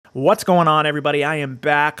What's going on, everybody? I am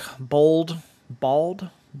back, bold, bald,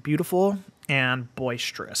 beautiful, and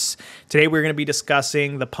boisterous. Today we're going to be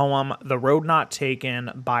discussing the poem The Road Not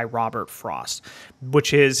Taken by Robert Frost,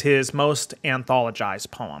 which is his most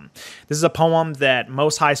anthologized poem. This is a poem that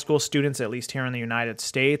most high school students, at least here in the United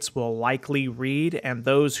States, will likely read, and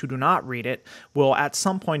those who do not read it will at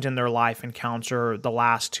some point in their life encounter the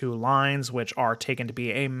last two lines, which are taken to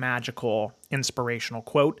be a magical, inspirational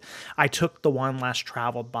quote. I took the one less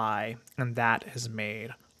traveled by, and that has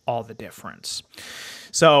made all the difference.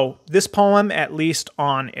 So this poem, at least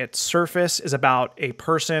on its surface, is about a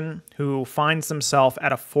person who finds themselves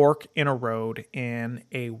at a fork in a road in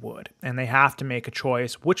a wood, and they have to make a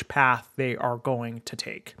choice which path they are going to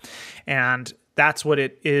take. And that's what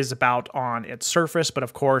it is about on its surface, but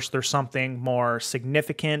of course there's something more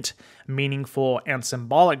significant, meaningful, and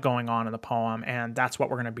symbolic going on in the poem, and that's what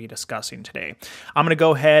we're going to be discussing today. I'm going to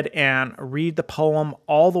go ahead and read the poem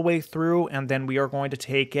all the way through, and then we are going to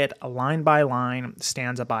take it line by line,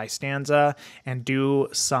 stanza by stanza, and do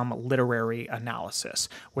some literary analysis.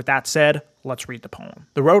 With that said, let's read the poem.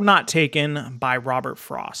 The Road Not Taken by Robert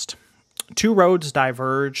Frost. Two roads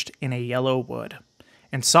diverged in a yellow wood.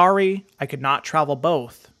 And sorry I could not travel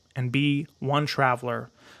both and be one traveler.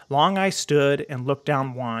 Long I stood and looked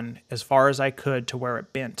down one as far as I could to where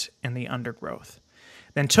it bent in the undergrowth.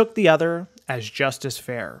 Then took the other as just as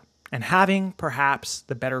fair, and having perhaps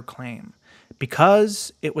the better claim,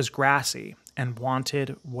 because it was grassy and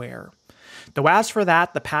wanted wear. Though as for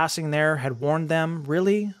that, the passing there had warned them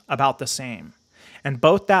really about the same. And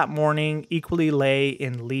both that morning equally lay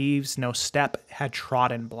in leaves no step had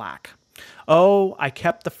trodden black. Oh, I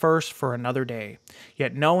kept the first for another day,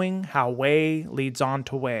 yet knowing how way leads on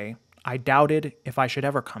to way, I doubted if I should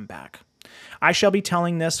ever come back. I shall be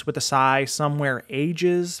telling this with a sigh somewhere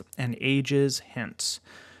ages and ages hence.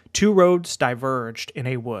 Two roads diverged in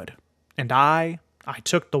a wood, and I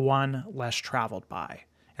took the one less traveled by,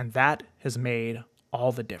 and that has made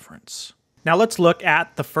all the difference. Now let's look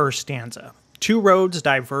at the first stanza. Two roads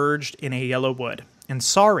diverged in a yellow wood. And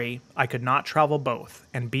sorry I could not travel both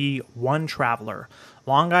and be one traveler.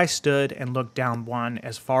 Long I stood and looked down one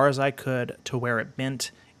as far as I could to where it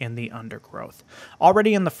bent in the undergrowth.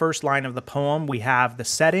 Already in the first line of the poem, we have the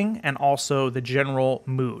setting and also the general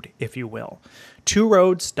mood, if you will. Two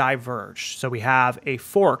roads diverged. So we have a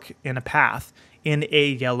fork in a path in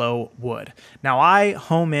a yellow wood. Now I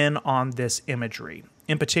home in on this imagery.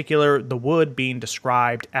 In particular, the wood being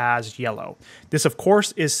described as yellow. This, of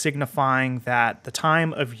course, is signifying that the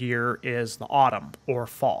time of year is the autumn or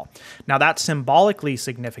fall. Now, that's symbolically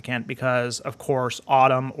significant because, of course,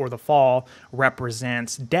 autumn or the fall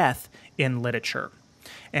represents death in literature.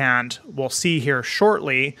 And we'll see here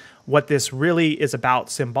shortly what this really is about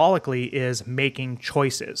symbolically is making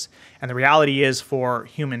choices. And the reality is for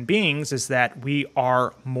human beings is that we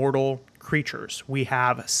are mortal creatures. We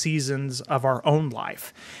have seasons of our own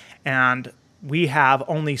life, and we have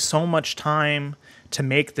only so much time to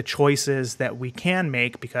make the choices that we can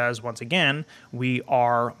make because, once again, we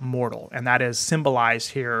are mortal, and that is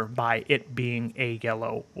symbolized here by it being a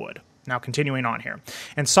yellow wood. Now, continuing on here.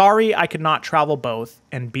 And sorry I could not travel both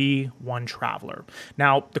and be one traveler.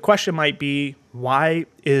 Now, the question might be, why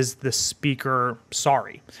is the speaker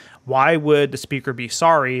sorry? Why would the speaker be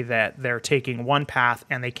sorry that they're taking one path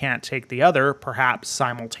and they can't take the other, perhaps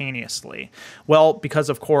simultaneously? Well, because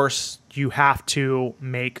of course you have to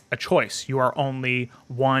make a choice. You are only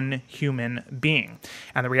one human being.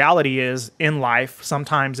 And the reality is in life,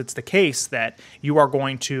 sometimes it's the case that you are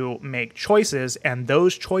going to make choices and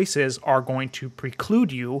those choices are going to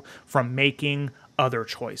preclude you from making other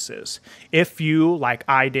choices. If you, like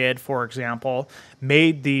I did, for example,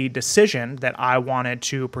 made the decision that I wanted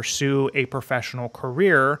to pursue a professional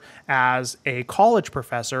career as a college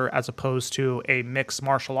professor as opposed to a mixed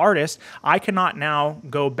martial artist, I cannot now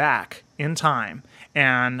go back in time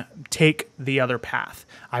and take the other path.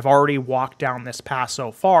 I've already walked down this path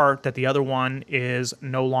so far that the other one is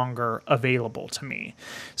no longer available to me.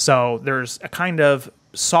 So there's a kind of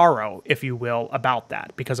sorrow, if you will, about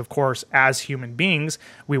that. Because, of course, as human beings,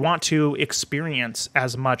 we want to experience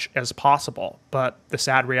as much as possible. But the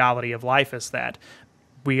sad reality of life is that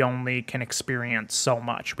we only can experience so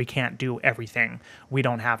much. We can't do everything. We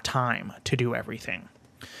don't have time to do everything.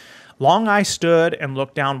 Long I stood and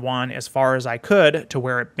looked down one as far as I could to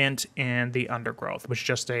where it bent in the undergrowth, which is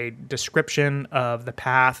just a description of the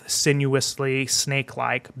path sinuously,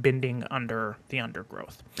 snake-like, bending under the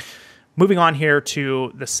undergrowth. Moving on here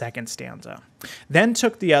to the second stanza. Then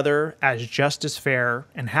took the other as just as fair,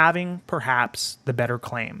 and having perhaps the better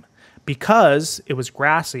claim, because it was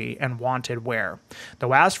grassy and wanted wear.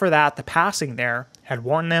 Though as for that, the passing there had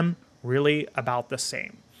warned them really about the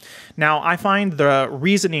same. Now, I find the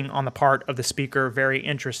reasoning on the part of the speaker very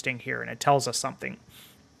interesting here, and it tells us something.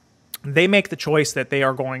 They make the choice that they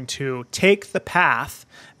are going to take the path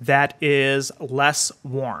that is less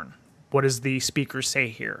worn. What does the speaker say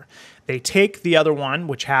here? They take the other one,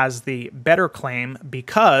 which has the better claim,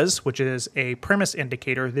 because, which is a premise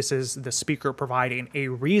indicator. This is the speaker providing a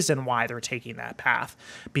reason why they're taking that path,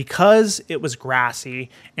 because it was grassy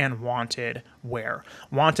and wanted wear.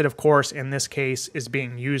 Wanted, of course, in this case is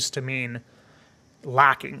being used to mean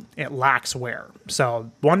lacking. It lacks wear.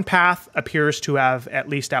 So one path appears to have, at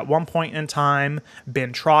least at one point in time,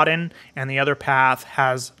 been trodden, and the other path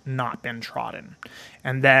has not been trodden.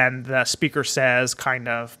 And then the speaker says, kind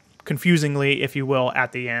of confusingly, if you will,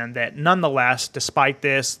 at the end, that nonetheless, despite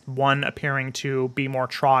this one appearing to be more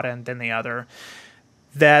trodden than the other,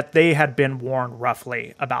 that they had been worn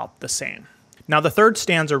roughly about the same. Now the third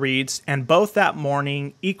stanza reads, "And both that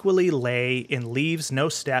morning equally lay in leaves no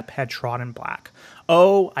step had trodden black.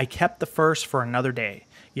 Oh, I kept the first for another day.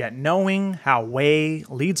 Yet knowing how way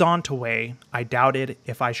leads on to way, I doubted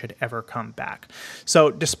if I should ever come back." So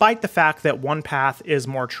despite the fact that one path is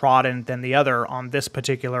more trodden than the other on this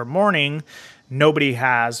particular morning, nobody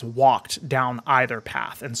has walked down either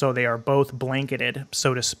path. And so they are both blanketed,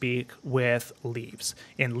 so to speak, with leaves.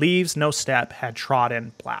 In leaves, no step had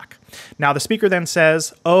trodden black. Now the speaker then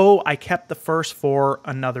says, "Oh, I kept the first for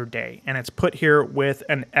another day." And it's put here with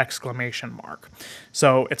an exclamation mark.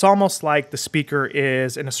 So it's almost like the speaker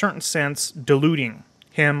is, in a certain sense, deluding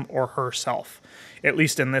him or herself, at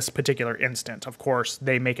least in this particular instant. Of course,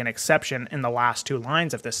 they make an exception in the last two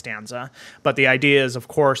lines of this stanza, but the idea is, of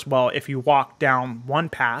course, well, if you walk down one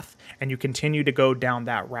path and you continue to go down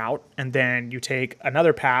that route, and then you take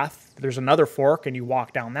another path, there's another fork and you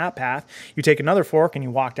walk down that path, you take another fork and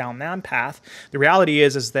you walk down that path, the reality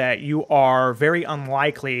is that you are very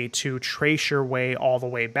unlikely to trace your way all the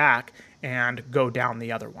way back and go down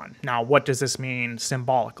the other one. Now, what does this mean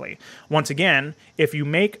symbolically? Once again, if you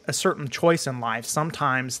make a certain choice in life,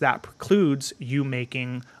 sometimes that precludes you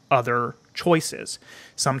making other choices.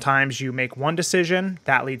 Sometimes you make one decision,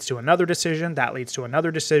 that leads to another decision, that leads to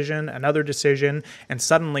another decision, and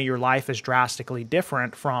suddenly your life is drastically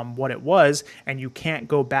different from what it was, and you can't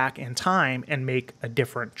go back in time and make a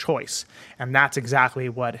different choice. And that's exactly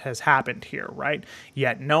what has happened here, right?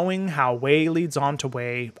 Yet knowing how way leads on to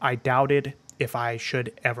way, I doubted if I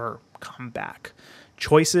should ever come back.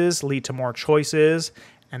 Choices lead to more choices,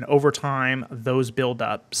 and over time, those build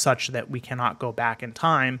up such that we cannot go back in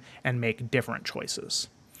time and make different choices.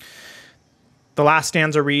 The last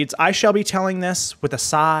stanza reads, "I shall be telling this with a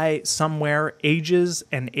sigh somewhere ages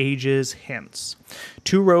and ages hence.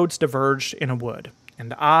 Two roads diverged in a wood,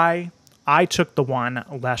 and I took the one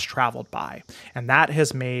less traveled by, and that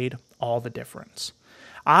has made all the difference."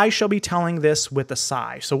 I shall be telling this with a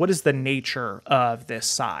sigh. So what is the nature of this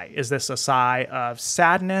sigh? Is this a sigh of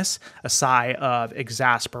sadness, a sigh of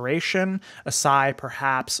exasperation, a sigh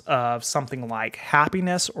perhaps of something like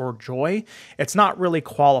happiness or joy? It's not really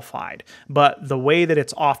qualified, but the way that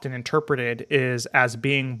it's often interpreted is as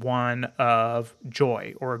being one of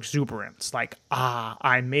joy or exuberance, like,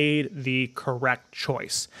 I made the correct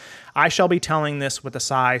choice. I shall be telling this with a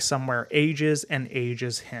sigh somewhere ages and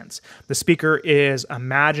ages hence. The speaker is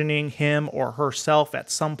imagining him or herself at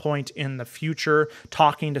some point in the future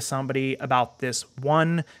talking to somebody about this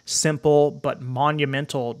one simple but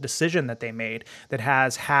monumental decision that they made that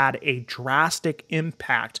has had a drastic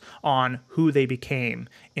impact on who they became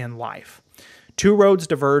in life. Two roads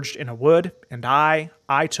diverged in a wood, and I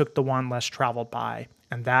took the one less traveled by,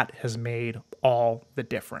 and that has made all the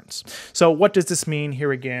difference. So what does this mean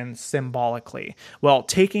here again symbolically? Well,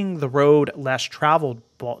 taking the road less traveled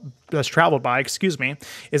by,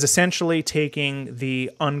 is essentially taking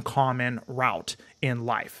the uncommon route in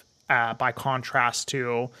life, by contrast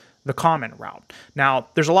to the common route. Now,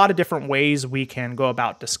 there's a lot of different ways we can go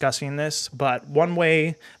about discussing this, but one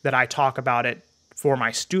way that I talk about it for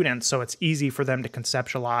my students, so it's easy for them to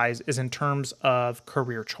conceptualize, is in terms of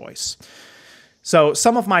career choice. So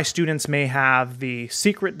some of my students may have the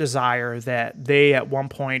secret desire that they at one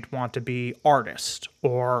point want to be artists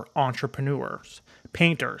or entrepreneurs,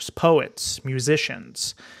 painters, poets,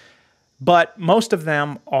 musicians, but most of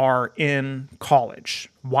them are in college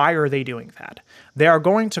Why are they doing that? They are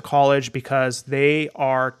going to college because they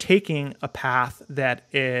are taking a path that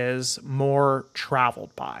is more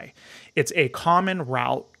traveled by. It's a common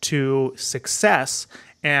route to success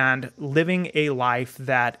and living a life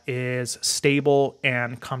that is stable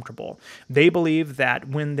and comfortable. They believe that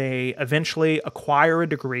when they eventually acquire a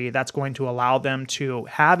degree, that's going to allow them to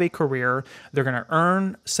have a career. They're going to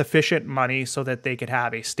earn sufficient money so that they could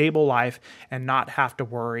have a stable life and not have to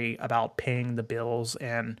worry about paying the bills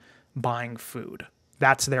and buying food.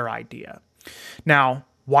 That's their idea. Now,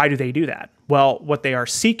 why do they do that? Well, what they are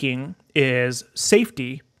seeking is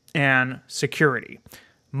safety and security.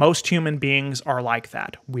 Most human beings are like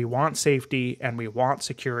that. We want safety and we want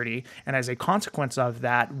security. And as a consequence of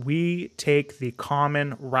that, we take the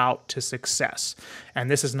common route to success. And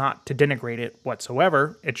this is not to denigrate it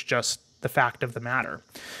whatsoever. It's just the fact of the matter.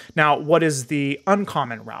 Now, what is the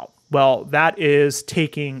uncommon route? Well, that is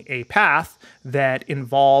taking a path that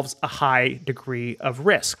involves a high degree of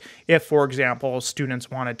risk. If, for example, students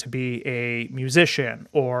wanted to be a musician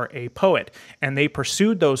or a poet, and they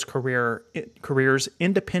pursued those careers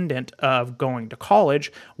independent of going to college,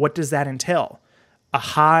 what does that entail? A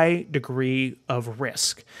high degree of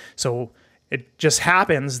risk. So it just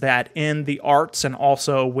happens that in the arts and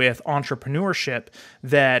also with entrepreneurship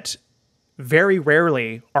that very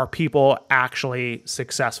rarely are people actually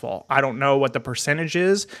successful. I don't know what the percentage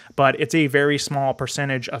is, but it's a very small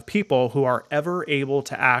percentage of people who are ever able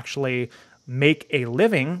to actually make a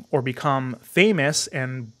living or become famous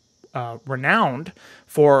and renowned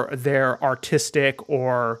for their artistic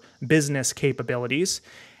or business capabilities.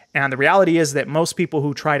 And the reality is that most people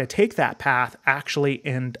who try to take that path actually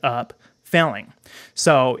end up failing.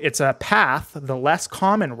 So it's a path, the less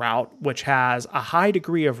common route, which has a high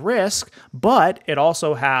degree of risk, but it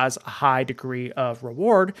also has a high degree of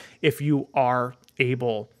reward if you are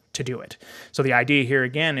able to do it. So the idea here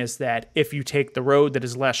again is that if you take the road that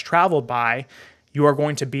is less traveled by, you are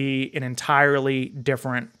going to be an entirely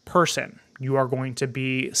different person. You are going to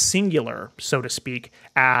be singular, so to speak,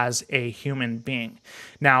 as a human being.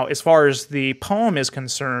 Now, as far as the poem is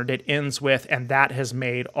concerned, it ends with, and that has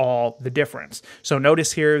made all the difference. So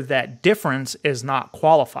notice here that difference is not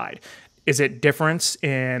qualified. Is it difference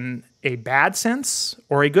in a bad sense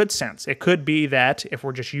or a good sense? It could be that, if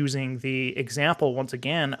we're just using the example once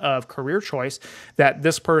again of career choice, that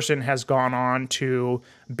this person has gone on to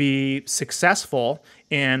be successful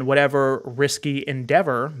in whatever risky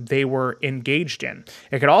endeavor they were engaged in.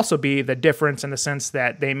 It could also be the difference in the sense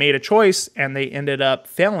that they made a choice and they ended up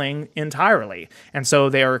failing entirely. And so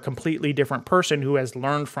they are a completely different person who has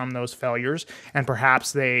learned from those failures, and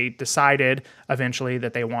perhaps they decided eventually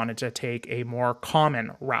that they wanted to take a more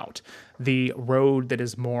common route, the road that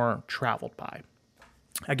is more traveled by.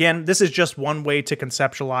 Again, this is just one way to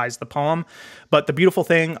conceptualize the poem, but the beautiful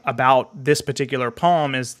thing about this particular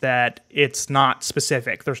poem is that it's not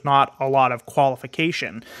specific. There's not a lot of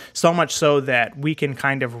qualification, so much so that we can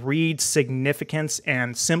kind of read significance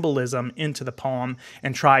and symbolism into the poem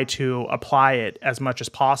and try to apply it as much as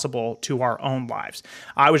possible to our own lives.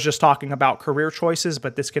 I was just talking about career choices,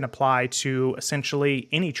 but this can apply to essentially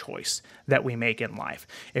any choice that we make in life.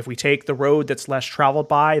 If we take the road that's less traveled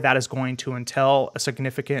by, that is going to entail a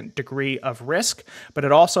significant degree of risk, but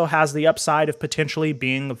it also has the upside of potentially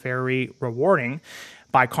being very rewarding.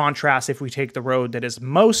 By contrast, if we take the road that is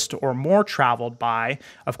most or more traveled by,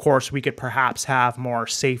 of course, we could perhaps have more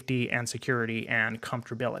safety and security and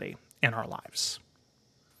comfortability in our lives.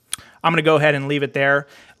 I'm going to go ahead and leave it there.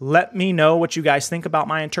 Let me know what you guys think about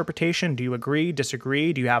my interpretation. Do you agree,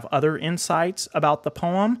 disagree? Do you have other insights about the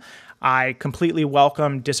poem? I completely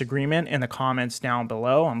welcome disagreement in the comments down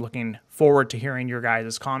below. I'm looking forward to hearing your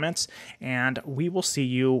guys' comments, and we will see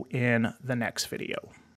you in the next video.